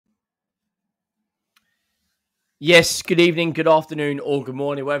Yes, good evening, good afternoon, or good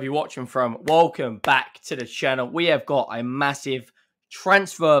morning, wherever you're watching from. Welcome back to the channel. We have got a massive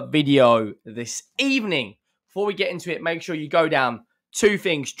transfer video this evening. Before we get into it, make sure you go down two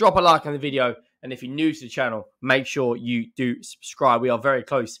things. Drop a like on the video. And if you're new to the channel, make sure you do subscribe. We are very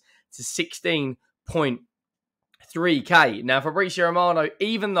close to 16.3K. Now, Fabrizio Romano,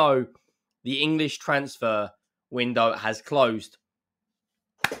 even though the English transfer window has closed,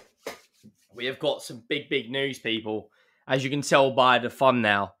 we have got some big news, people. As you can tell by the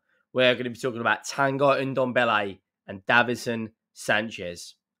thumbnail, we're going to be talking about Tanguy Ndombele and Davinson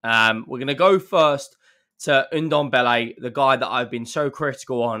Sanchez. We're going to go first to Ndombele, the guy that I've been so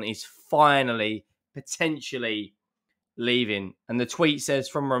critical on is finally, potentially leaving. And the tweet says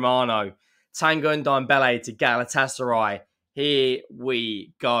from Romano, Tanguy Ndombele to Galatasaray. Here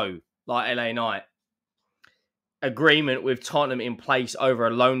we go. Like LA Knight. Agreement with Tottenham in place over a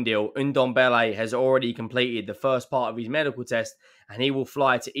loan deal. Ndombele has already completed the first part of his medical test and he will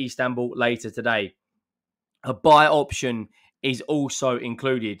fly to Istanbul later today. A buy option is also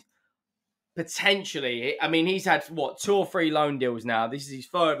included. Potentially, I mean, he's had, what, 2 or 3 loan deals now. This is his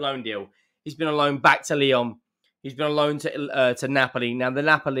 3rd loan deal. He's been on loan back to Lyon. He's been on loan to Napoli. Now, the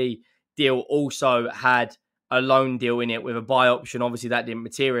Napoli deal also had a loan deal in it with a buy option. Obviously, that didn't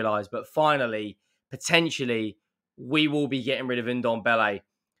materialise. But finally, potentially, we will be getting rid of Ndombele.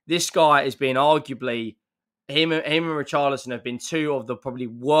 This guy has been arguably, him and Richarlison have been 2 of the probably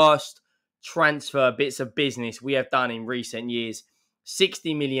worst transfer bits of business we have done in recent years.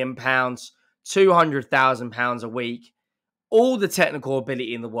 £60 million, £200,000 a week, all the technical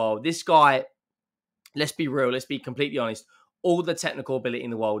ability in the world. This guy, let's be real, let's be completely honest, all the technical ability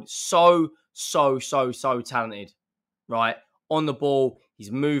in the world. So talented, right? On the ball, his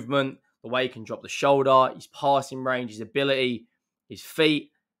movement, the way he can drop the shoulder, his passing range, his ability, his feet.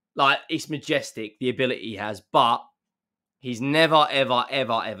 Like, it's majestic, the ability he has. But he's never,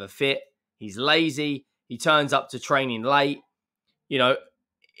 ever fit. He's lazy. He turns up to training late. You know,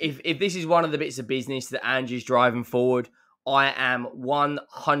 if this is one of the bits of business that Angie's driving forward, I am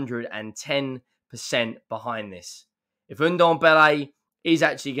 110% behind this. If Ndombele is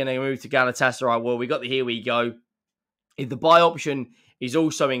actually going to move to Galatasaray, well, we got the here we go. If the buy option is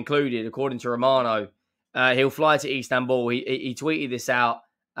also included, according to Romano, he'll fly to Istanbul. He tweeted this out.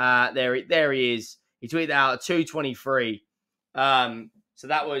 There he is. He tweeted out at 2:23. So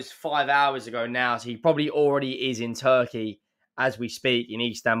that was 5 hours ago now. So he probably already is in Turkey as we speak, in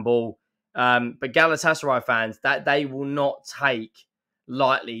Istanbul. But Galatasaray fans, that they will not take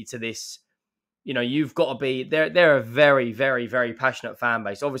lightly to this. You know, you've got to be... They're a very passionate fan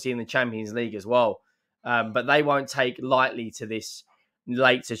base, obviously in the Champions League as well. But they won't take lightly to this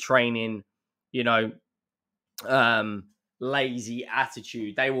late to training, you know, lazy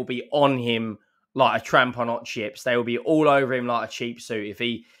attitude. They will be on him like a tramp on hot chips. They will be all over him like a cheap suit. If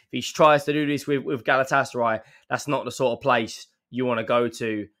he tries to do this with Galatasaray, that's not the sort of place you want to go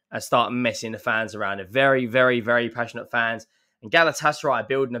to and start messing the fans around. They're very passionate fans. And Galatasaray are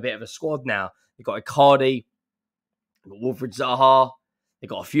building a bit of a squad now. They've got Icardi, they've got Wilfried Zaha, they've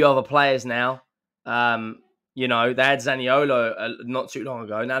got a few other players now. You know, they had Zaniolo not too long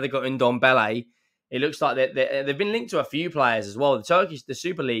ago. Now they've got Ndombele. It looks like they've been linked to a few players as well. The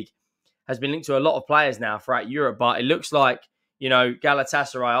Super League has been linked to a lot of players now throughout Europe. But it looks like, you know,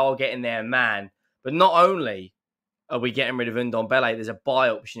 Galatasaray are getting their man. But not only are we getting rid of Ndombele, there's a buy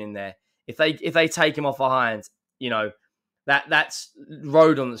option in there. If they take him off our hands, you know, that's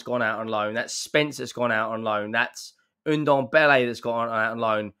Rodon that's gone out on loan. That's Spence that's gone out on loan. That's Ndombele that's gone out on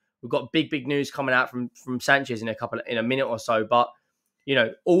loan. We've got big news coming out from Sanchez in a minute or so. But, you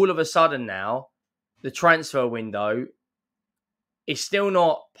know, all of a sudden now, the transfer window is still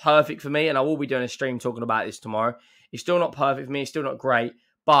not perfect for me. And I will be doing a stream talking about this tomorrow. It's still not perfect for me. It's still not great.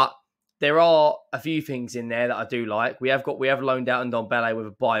 But there are a few things in there that I do like. We have loaned out Ndombele with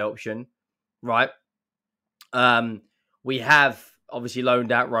a buy option, right? We have obviously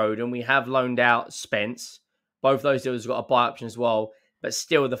loaned out Rodon. We have loaned out Spence. Both those deals have got a buy option as well. But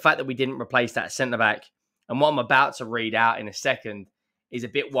still, the fact that we didn't replace that centre-back and what I'm about to read out in a second is a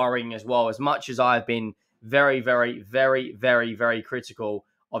bit worrying as well. As much as I've been very critical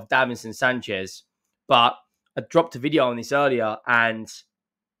of Davinson Sanchez. But I dropped a video on this earlier and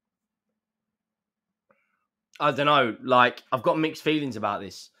I don't know, like, I've got mixed feelings about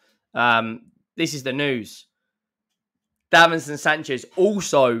this. This is the news. Davinson Sanchez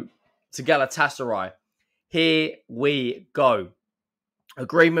also to Galatasaray. Here we go.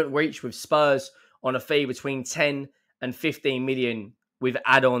 Agreement reached with Spurs on a fee between 10 and 15 million with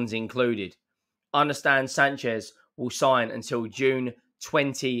add-ons included. Understand Sanchez will sign until June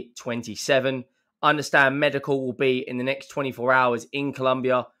 2027. Understand medical will be in the next 24 hours in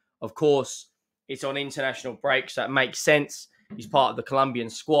Colombia. Of course, it's on international break, so it makes sense. He's part of the Colombian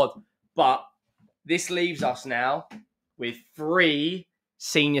squad. But this leaves us now with 3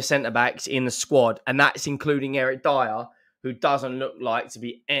 senior centre-backs in the squad, and that's including Eric Dyer, who doesn't look like to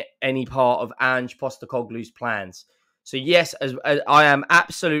be any part of Ange Postecoglou's plans. So yes, as I am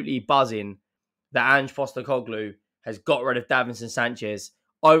absolutely buzzing that Ange Postecoglou has got rid of Davinson Sanchez,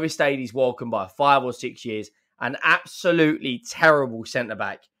 overstayed his welcome by 5 or 6 years, an absolutely terrible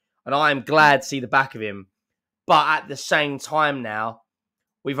centre-back. And I am glad to see the back of him. But at the same time now,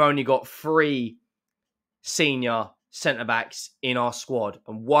 we've only got 3 senior centre-backs in our squad.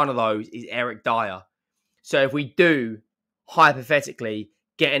 And one of those is Eric Dyer. So if we do, hypothetically,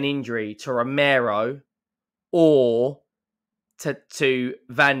 get an injury to Romero or to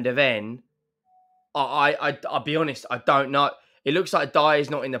Van der Ven, I'll be honest, I don't know. It looks like Dyer's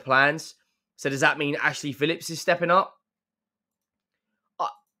not in the plans. So does that mean Ashley Phillips is stepping up?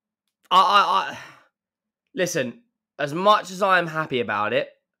 Listen, as much as I am happy about it,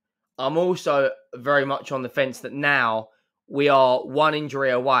 I'm also very much on the fence that now we are 1 injury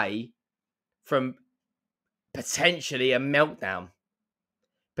away from potentially a meltdown.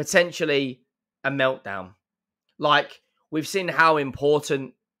 Like, we've seen how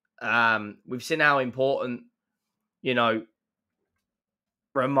important, you know,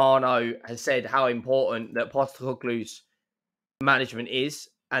 Romano has said how important that Postecoglou's management is.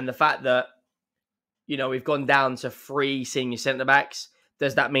 And the fact that, you know, we've gone down to 3 senior centre-backs.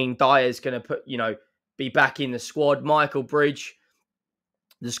 Does that mean Dyer's going to be back in the squad? Michael Bridge,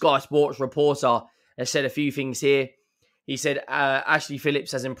 the Sky Sports reporter, has said a few things here. He said Ashley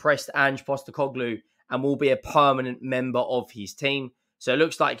Phillips has impressed Ange Postecoglou and will be a permanent member of his team. So it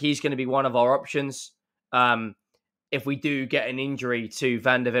looks like he's going to be one of our options. If we do get an injury to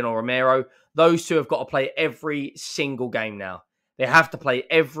Van der Ven or Romero, those 2 have got to play every single game now. They have to play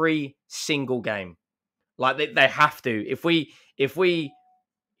every single game. Like, they have to. If we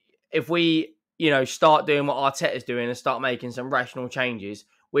start doing what Arteta's doing and start making some rational changes,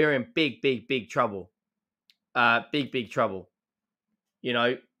 we're in big trouble. Big trouble. You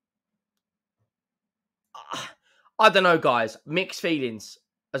know, I don't know, guys. Mixed feelings.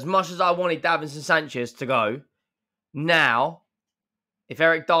 As much as I wanted Davinson Sanchez to go, now, if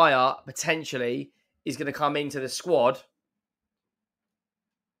Eric Dyer potentially is going to come into the squad,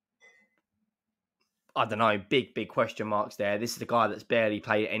 I don't know, big question marks there. This is the guy that's barely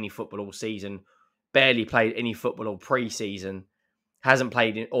played any football all season, barely played any football all pre-season, hasn't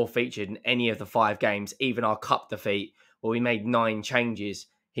played in or featured in any of the 5 games, even our cup defeat, where we made 9 changes.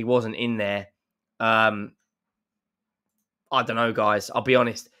 He wasn't in there. I don't know, guys. I'll be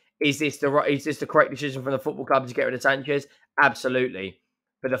honest. Is this the correct decision from the football club to get rid of Sanchez? Absolutely.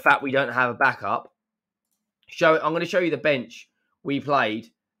 But the fact we don't have a backup, I'm going to show you the bench we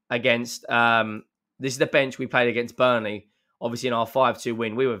played against. This is the bench we played against Burnley. Obviously, in our 5-2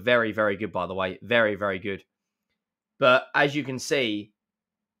 win, we were very, very good, by the way. Very, very good. But as you can see,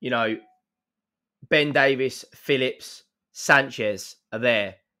 you know, Ben Davies, Phillips, Sanchez are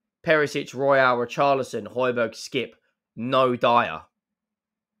there. Perisic, Royale, Richarlison, Højbjerg, Skip, no Dyer.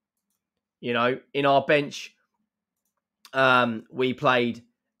 You know, in our bench, we played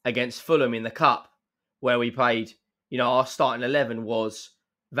against Fulham in the Cup, where we played, you know, our starting 11 was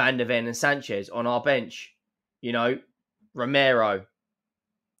Van der Ven and Sanchez. On our bench, you know, Romero.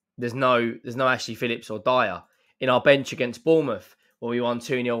 There's no Ashley Phillips or Dyer. In our bench against Bournemouth, when we won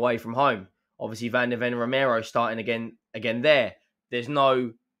 2-0 away from home, obviously Van der Ven and Romero starting again there. There's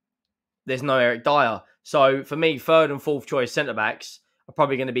no Eric Dyer. So for me, 3rd and 4th choice centre-backs are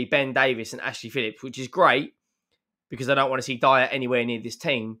probably going to be Ben Davies and Ashley Phillips, which is great because I don't want to see Dyer anywhere near this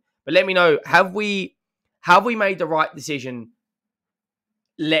team. But let me know, have we made the right decision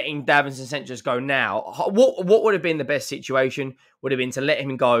letting Davinson Sanchez go now? What would have been the best situation? Would have been to let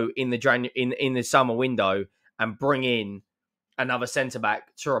him go in the summer window and bring in another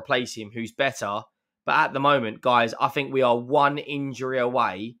centre-back to replace him who's better. But at the moment, guys, I think we are 1 injury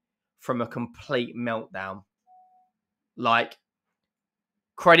away from a complete meltdown. Like,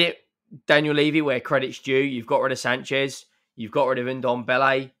 credit Daniel Levy where credit's due. You've got rid of Sanchez. You've got rid of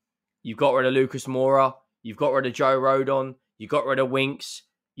Ndombele. You've got rid of Lucas Moura. You've got rid of Joe Rodon. You got rid of Winks.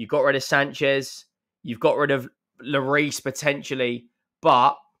 You got rid of Sanchez. You've got rid of Lloris potentially.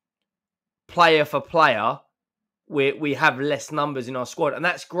 But player for player, we have less numbers in our squad. And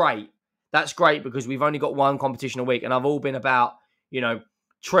that's great. That's great because we've only got 1 competition a week. And I've all been about, you know,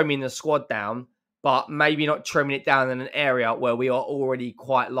 trimming the squad down, but maybe not trimming it down in an area where we are already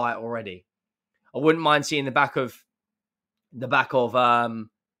quite light already. I wouldn't mind seeing the back of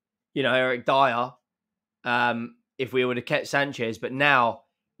Eric Dyer, if we would have kept Sanchez. But now,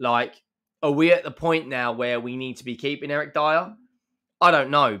 like, are we at the point now where we need to be keeping Eric Dyer? I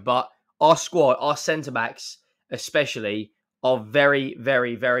don't know, but our squad, our centre-backs especially, are very,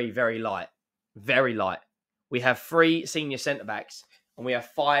 very, very, very light. Very light. We have 3 senior centre-backs and we have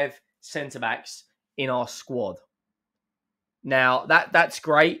 5 centre-backs in our squad. Now, that's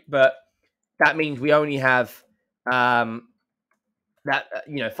great, but that means we only have 5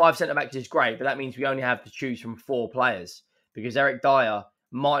 centre-backs is great, but that means we only have to choose from 4 players because Eric Dyer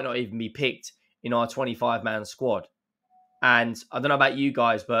might not even be picked in our 25-man squad. And I don't know about you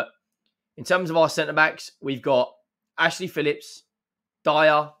guys, but in terms of our centre-backs, we've got Ashley Phillips,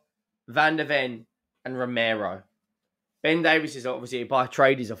 Dyer, Van der Ven, and Romero. Ben Davies is obviously by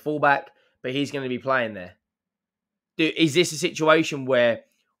trade is a fullback, but he's going to be playing there. Is this a situation where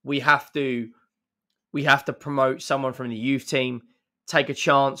we have to promote someone from the youth team, take a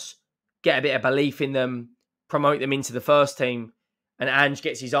chance, get a bit of belief in them, promote them into the first team, and Ange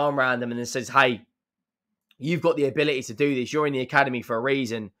gets his arm around them and then says, "Hey, you've got the ability to do this. You're in the academy for a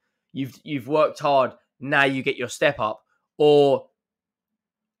reason. You've worked hard. Now you get your step up." Or,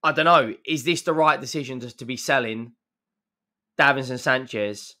 I don't know, is this the right decision to be selling Davinson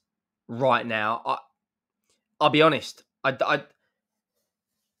Sanchez right now? I'll be honest. I'll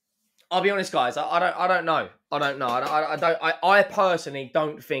be honest, guys. I don't know. I personally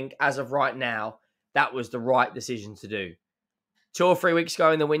don't think, as of right now, that was the right decision to do. 2 or 3 weeks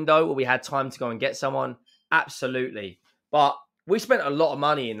ago in the window where we had time to go and get someone, absolutely. But we spent a lot of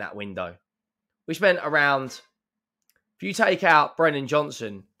money in that window. We spent around, if you take out Brennan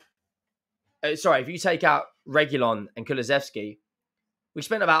Johnson, if you take out Reguilon and Kulusevski, we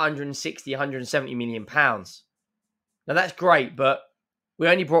spent about 160, 170 million pounds. Now that's great, but we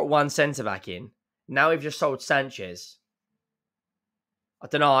only brought 1 centre-back in. Now we've just sold Sanchez. I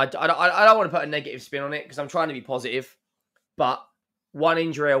don't know. I don't want to put a negative spin on it because I'm trying to be positive. But 1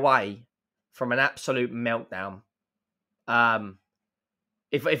 injury away from an absolute meltdown.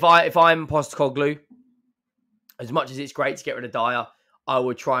 If I'm Postecoglou, as much as it's great to get rid of Dyer, I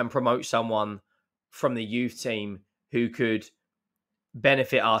would try and promote someone from the youth team who could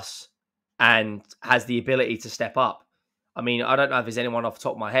benefit us and has the ability to step up. I mean, I don't know if there's anyone off the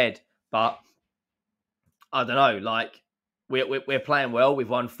top of my head, but I don't know. Like, we're playing well. We've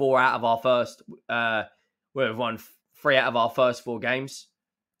won 3 out of our first 4 games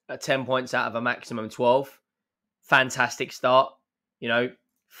at 10 points out of a maximum 12. Fantastic start.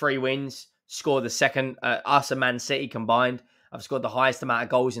 3 wins. Scored the second. Us and Man City combined have scored the highest amount of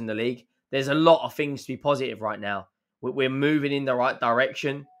goals in the league. There's a lot of things to be positive right now. We're moving in the right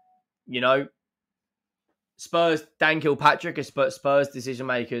direction. Spurs, Dan Kilpatrick, as Spurs decision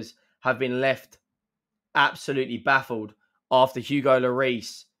makers have been left absolutely baffled after Hugo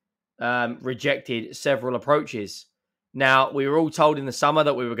Lloris rejected several approaches. Now, we were all told in the summer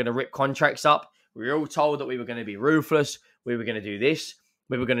that we were going to rip contracts up. We were all told that we were going to be ruthless. We were going to do this.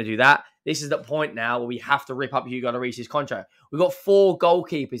 We were going to do that. This is the point now where we have to rip up Hugo Lloris's contract. We've got 4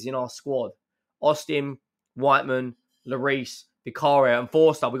 goalkeepers in our squad. Austin, Whiteman, Lloris, Vicario, and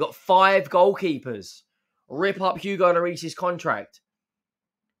Forster. We've got 5 goalkeepers. Rip up Hugo Lloris's contract.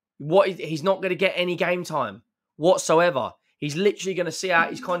 He's not going to get any game time whatsoever. He's literally going to see out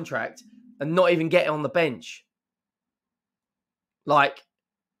his contract and not even get on the bench. Like,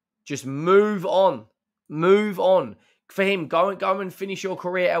 just move on. Move on. For him, go and finish your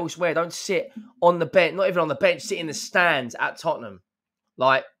career elsewhere. Don't sit on the bench. Not even on the bench. Sit in the stands at Tottenham.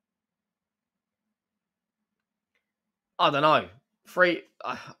 Like, I don't know.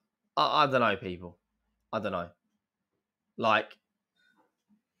 I don't know, people. I don't know. Like,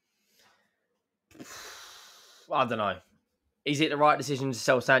 I don't know. Is it the right decision to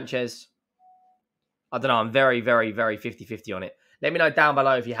sell Sanchez? I don't know. I'm very, very, very 50-50 on it. Let me know down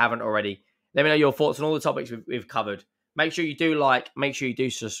below if you haven't already. Let me know your thoughts on all the topics we've covered. Make sure you do like. Make sure you do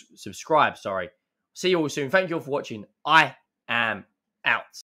subscribe. See you all soon. Thank you all for watching. I am out.